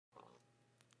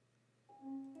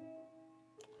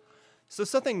So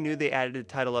something new they added to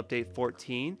Title Update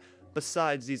 14,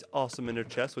 besides these awesome inner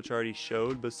chests, which I already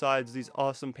showed, besides these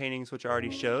awesome paintings, which I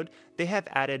already showed, they have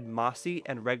added mossy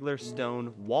and regular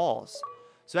stone walls.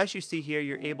 So as you see here,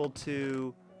 you're able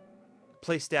to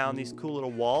place down these cool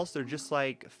little walls. They're just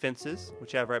like fences,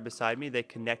 which I have right beside me. They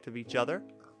connect with each other.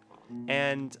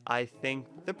 And I think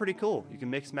they're pretty cool. You can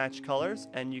mix match colors,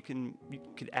 and you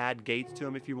could add gates to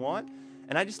them if you want.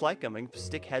 And I just like them. I can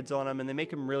stick heads on them, and they make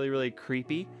them really, really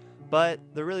creepy, but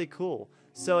they're really cool.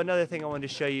 So another thing I wanted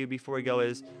to show you before we go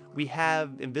is we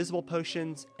have invisible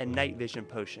potions and night vision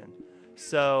potion.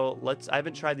 So I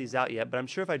haven't tried these out yet, but I'm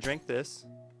sure if I drink this,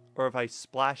 or if I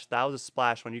splash, that was a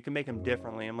splash one, you can make them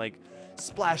differently. I'm like,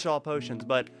 splash all potions,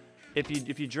 but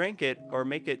if you drink it or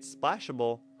make it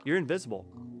splashable, you're invisible.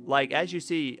 Like, as you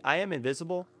see, I am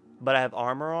invisible, but I have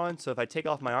armor on, so if I take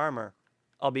off my armor,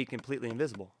 I'll be completely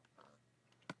invisible.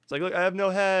 It's like, look, I have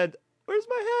no head. Where's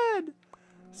my head?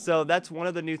 So that's one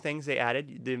of the new things they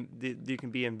added. You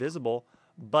can be invisible,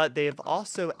 but they've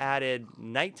also added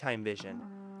nighttime vision.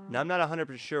 Now, I'm not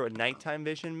 100% sure what nighttime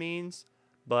vision means,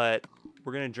 but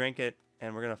we're going to drink it,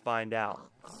 and we're going to find out.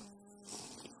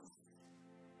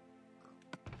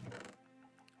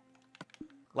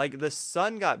 Like, the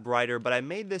sun got brighter, but I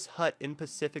made this hut in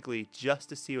specifically just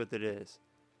to see what it is.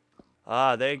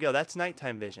 Ah, there you go. That's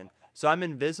nighttime vision. So I'm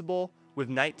invisible with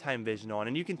nighttime vision on.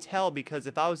 And you can tell because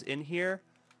if I was in here,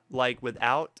 like,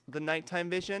 without the nighttime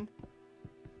vision,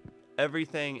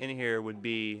 everything in here would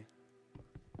be...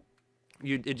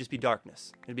 it'd just be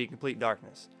darkness. It'd be complete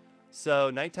darkness. So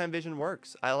nighttime vision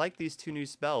works. I like these two new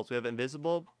spells. We have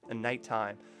invisible and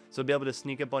nighttime. So you'll be able to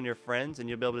sneak up on your friends, and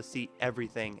you'll be able to see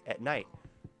everything at night.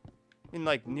 And,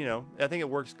 like, you know, I think it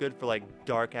works good for, like,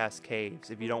 dark-ass caves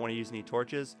if you don't want to use any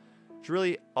torches. It's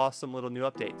really awesome little new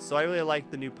updates. So I really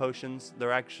like the new potions.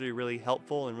 They're actually really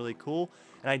helpful and really cool.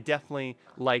 And I definitely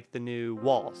like the new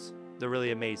walls. They're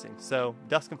really amazing. So,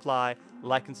 Dusk and Fly,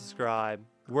 like and subscribe.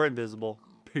 We're invisible.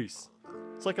 Peace.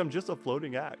 It's like I'm just a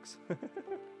floating axe.